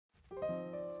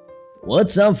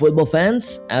What's up, football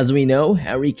fans? As we know,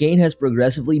 Harry Kane has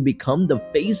progressively become the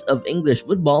face of English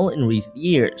football in recent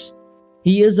years.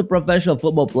 He is a professional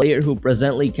football player who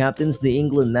presently captains the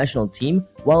England national team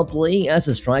while playing as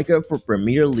a striker for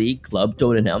Premier League club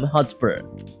Tottenham Hotspur.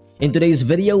 In today's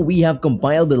video, we have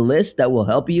compiled a list that will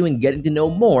help you in getting to know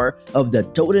more of the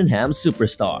Tottenham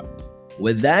superstar.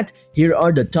 With that, here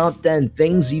are the top 10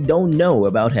 things you don't know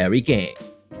about Harry Kane.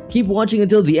 Keep watching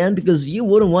until the end because you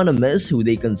wouldn't want to miss who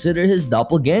they consider his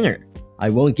doppelganger. I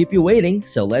won't keep you waiting,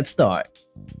 so let's start.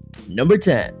 Number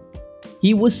 10.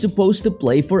 He was supposed to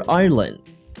play for Ireland.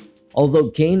 Although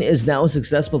Kane is now a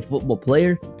successful football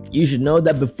player, you should know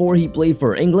that before he played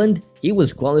for England, he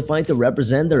was qualified to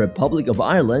represent the Republic of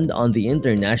Ireland on the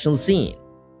international scene.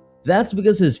 That's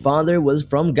because his father was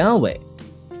from Galway.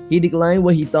 He declined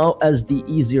what he thought as the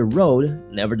easier road.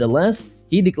 Nevertheless,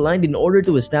 he declined in order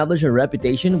to establish a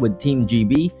reputation with Team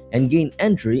GB and gain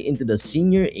entry into the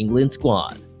senior England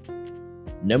squad.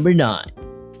 Number 9.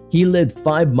 He lived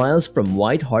 5 miles from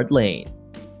White Hart Lane.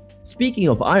 Speaking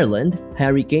of Ireland,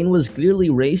 Harry Kane was clearly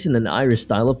raised in an Irish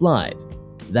style of life.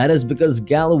 That is because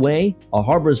Galway, a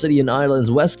harbour city on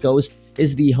Ireland's west coast,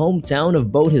 is the hometown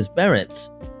of both his parents.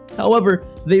 However,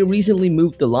 they recently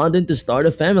moved to London to start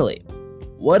a family.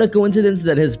 What a coincidence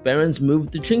that his parents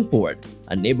moved to Chingford,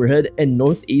 a neighborhood in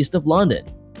northeast of London,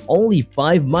 only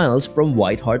 5 miles from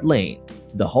White Hart Lane,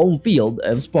 the home field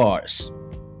of Spurs.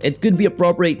 It could be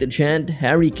appropriate to chant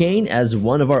Harry Kane as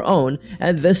one of our own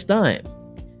at this time.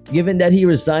 Given that he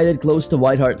resided close to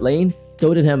White Hart Lane,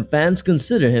 Tottenham fans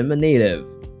consider him a native.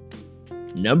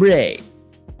 Number 8.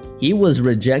 He was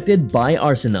rejected by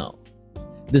Arsenal.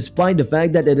 Despite the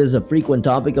fact that it is a frequent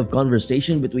topic of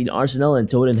conversation between Arsenal and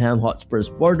Tottenham Hotspur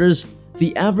supporters,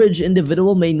 the average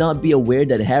individual may not be aware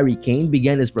that Harry Kane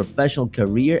began his professional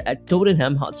career at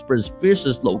Tottenham Hotspur's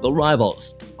fiercest local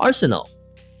rivals, Arsenal.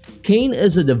 Kane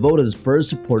is a devoted Spurs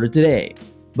supporter today,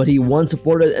 but he once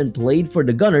supported and played for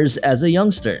the Gunners as a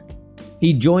youngster.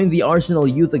 He joined the Arsenal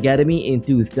Youth Academy in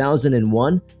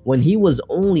 2001 when he was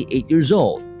only 8 years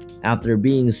old, after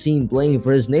being seen playing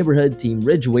for his neighborhood team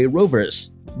Ridgeway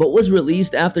Rovers, but was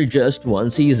released after just one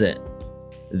season.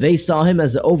 They saw him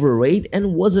as overweight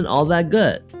and wasn't all that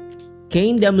good.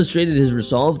 Kane demonstrated his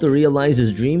resolve to realize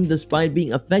his dream despite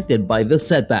being affected by the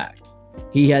setback.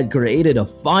 He had created a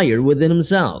fire within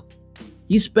himself.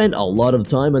 He spent a lot of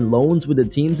time on loans with the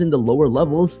teams in the lower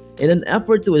levels in an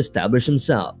effort to establish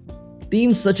himself.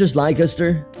 Teams such as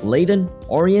Leicester, Leyton,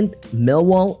 Orient,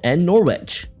 Millwall, and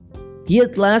Norwich. He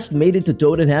at last made it to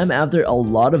Tottenham after a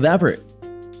lot of effort.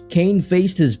 Kane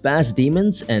faced his past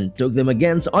demons and took them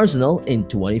against Arsenal in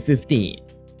 2015.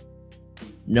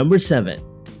 Number 7.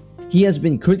 He has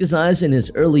been criticized in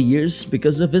his early years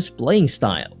because of his playing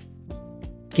style.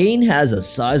 Kane has a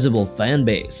sizable fan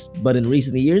base, but in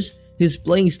recent years, his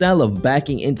playing style of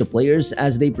backing into players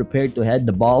as they prepare to head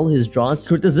the ball has drawn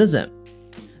criticism.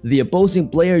 The opposing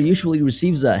player usually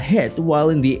receives a hit while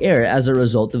in the air as a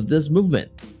result of this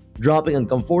movement, dropping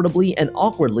uncomfortably and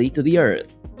awkwardly to the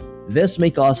earth. This may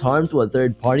cause harm to a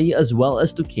third party as well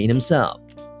as to Kane himself.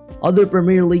 Other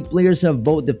Premier League players have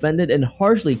both defended and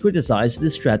harshly criticized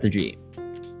this strategy.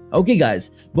 Okay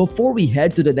guys, before we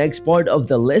head to the next part of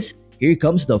the list, here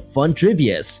comes the fun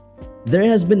trivias. There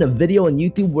has been a video on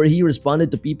YouTube where he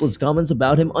responded to people's comments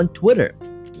about him on Twitter.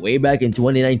 Way back in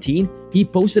 2019, he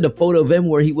posted a photo of him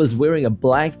where he was wearing a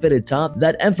black fitted top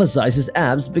that emphasized his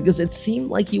abs because it seemed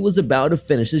like he was about to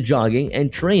finish his jogging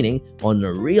and training on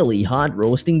a really hot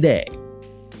roasting day.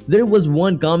 There was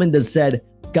one comment that said,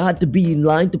 "Got to be in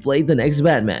line to play the next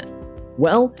Batman."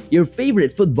 Well, your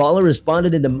favorite footballer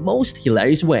responded in the most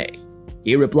hilarious way.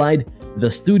 He replied, "The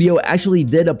studio actually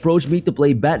did approach me to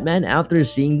play Batman after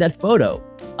seeing that photo.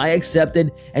 I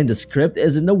accepted and the script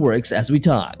is in the works as we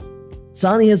talk."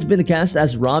 Sonny has been cast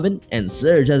as Robin and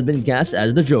Serge has been cast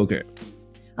as the Joker.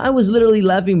 I was literally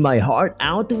laughing my heart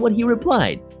out to what he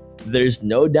replied. There's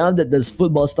no doubt that this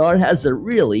football star has a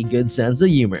really good sense of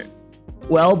humor.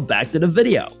 Well, back to the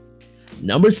video.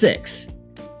 Number 6.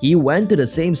 He went to the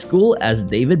same school as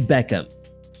David Beckham.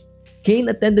 Kane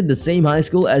attended the same high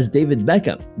school as David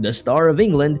Beckham, the star of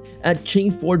England, at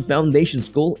Chingford Foundation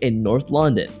School in North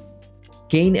London.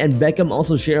 Kane and Beckham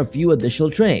also share a few additional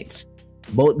traits.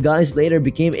 Both guys later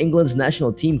became England's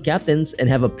national team captains and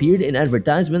have appeared in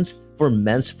advertisements for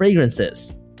men's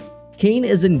fragrances. Kane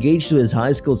is engaged to his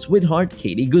high school sweetheart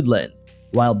Katie Goodland,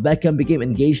 while Beckham became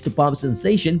engaged to pop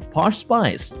sensation Posh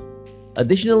Spice.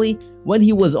 Additionally, when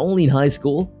he was only in high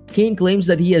school, Kane claims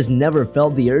that he has never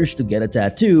felt the urge to get a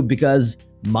tattoo because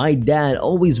 "my dad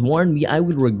always warned me I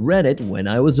would regret it when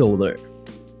I was older."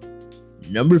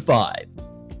 Number 5.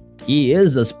 He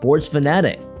is a sports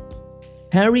fanatic.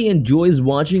 Harry enjoys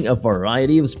watching a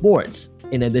variety of sports,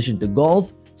 in addition to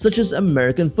golf, such as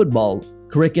American football,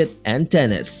 cricket, and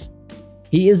tennis.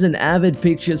 He is an avid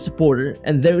Patriots supporter,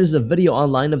 and there is a video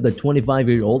online of the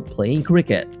 25-year-old playing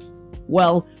cricket.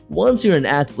 Well, once you're an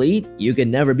athlete, you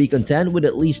can never be content with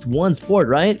at least one sport,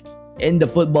 right? In the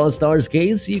football star's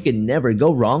case, you can never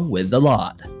go wrong with the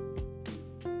lot.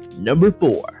 Number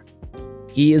 4.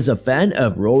 He is a fan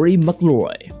of Rory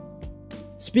McIlroy.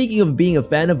 Speaking of being a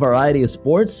fan of a variety of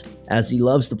sports, as he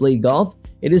loves to play golf,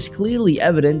 it is clearly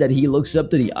evident that he looks up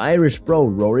to the Irish pro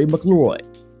Rory McIlroy.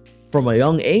 From a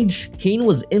young age, Kane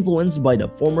was influenced by the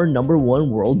former #1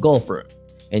 world golfer,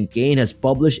 and Kane has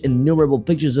published innumerable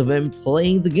pictures of him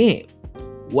playing the game.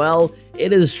 Well,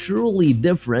 it is truly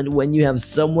different when you have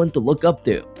someone to look up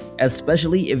to,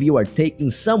 especially if you are taking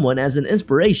someone as an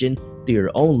inspiration to your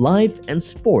own life and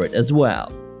sport as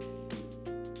well.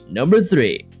 Number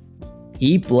 3.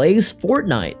 He plays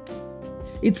Fortnite.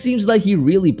 It seems like he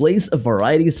really plays a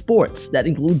variety of sports that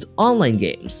includes online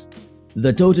games.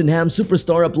 The Tottenham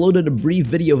superstar uploaded a brief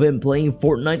video of him playing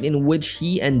Fortnite in which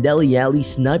he and Dele Alli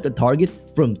sniped a target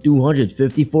from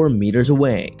 254 meters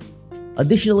away.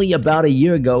 Additionally, about a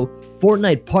year ago,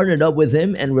 Fortnite partnered up with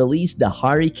him and released the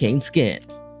Harry Kane skin,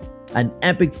 an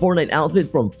epic Fortnite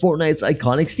outfit from Fortnite's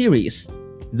iconic series.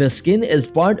 The skin is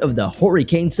part of the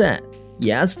Hurricane set.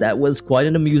 Yes, that was quite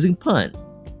an amusing pun.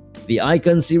 The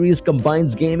Icon series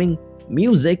combines gaming,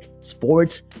 music,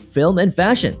 sports, film, and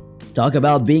fashion. Talk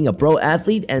about being a pro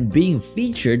athlete and being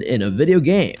featured in a video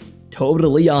game.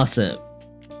 Totally awesome.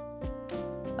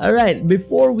 Alright,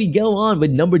 before we go on with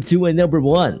number 2 and number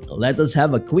 1, let us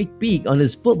have a quick peek on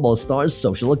his football star's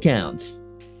social accounts.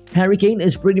 Harry Kane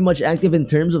is pretty much active in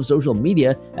terms of social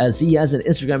media, as he has an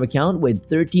Instagram account with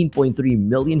 13.3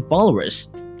 million followers,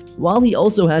 while he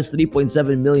also has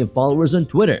 3.7 million followers on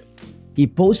Twitter. He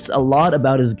posts a lot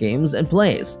about his games and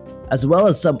plays, as well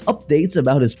as some updates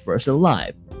about his personal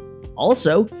life.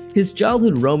 Also, his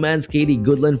childhood romance Katie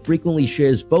Goodland frequently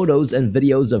shares photos and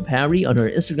videos of Harry on her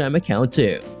Instagram account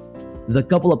too. The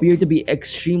couple appear to be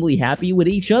extremely happy with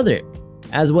each other,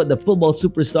 as what the football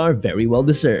superstar very well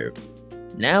deserved.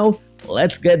 Now,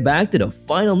 let's get back to the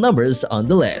final numbers on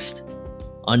the list.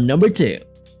 On number 2,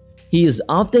 he is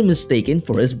often mistaken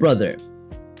for his brother.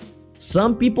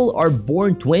 Some people are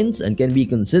born twins and can be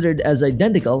considered as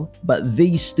identical, but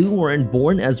these two weren't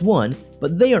born as one,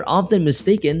 but they are often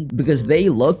mistaken because they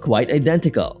look quite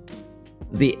identical.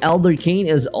 The elder Kane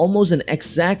is almost an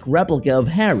exact replica of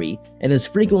Harry and is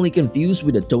frequently confused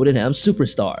with the Tottenham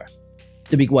superstar.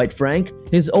 To be quite frank,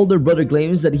 his older brother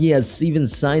claims that he has even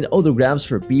signed autographs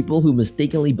for people who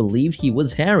mistakenly believed he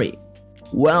was Harry.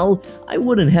 Well, I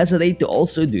wouldn't hesitate to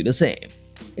also do the same.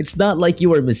 It's not like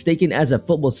you are mistaken as a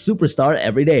football superstar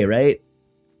every day, right?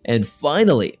 And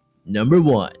finally, number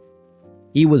 1.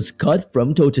 He was cut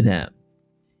from Tottenham.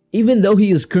 Even though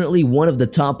he is currently one of the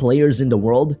top players in the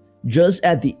world, just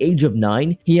at the age of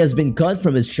 9, he has been cut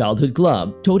from his childhood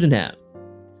club, Tottenham.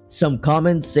 Some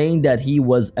comments saying that he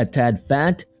was a tad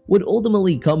fat would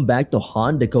ultimately come back to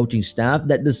haunt the coaching staff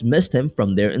that dismissed him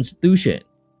from their institution.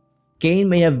 Kane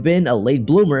may have been a late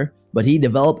bloomer, but he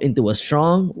developed into a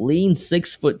strong, lean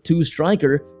 6'2"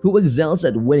 striker who excels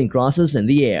at winning crosses in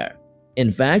the air.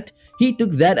 In fact, he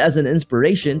took that as an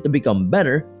inspiration to become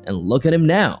better, and look at him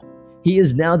now. He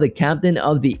is now the captain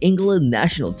of the England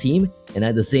national team and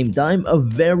at the same time a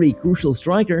very crucial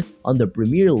striker on the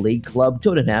Premier League club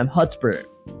Tottenham Hotspur.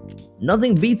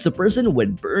 Nothing beats a person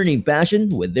with burning passion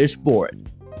with their sport.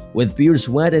 With pure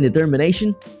sweat and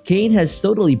determination, Kane has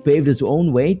totally paved his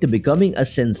own way to becoming a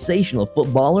sensational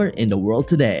footballer in the world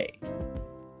today.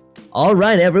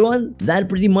 Alright everyone, that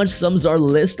pretty much sums our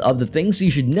list of the things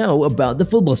you should know about the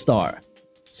football star.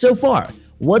 So far,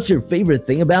 what's your favorite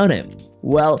thing about him?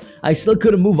 Well, I still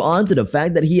couldn't move on to the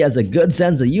fact that he has a good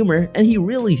sense of humor and he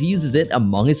really uses it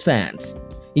among his fans.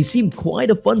 He seemed quite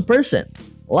a fun person.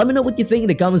 Let me know what you think in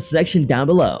the comments section down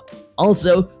below.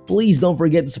 Also, please don't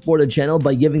forget to support the channel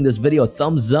by giving this video a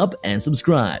thumbs up and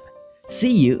subscribe.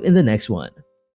 See you in the next one.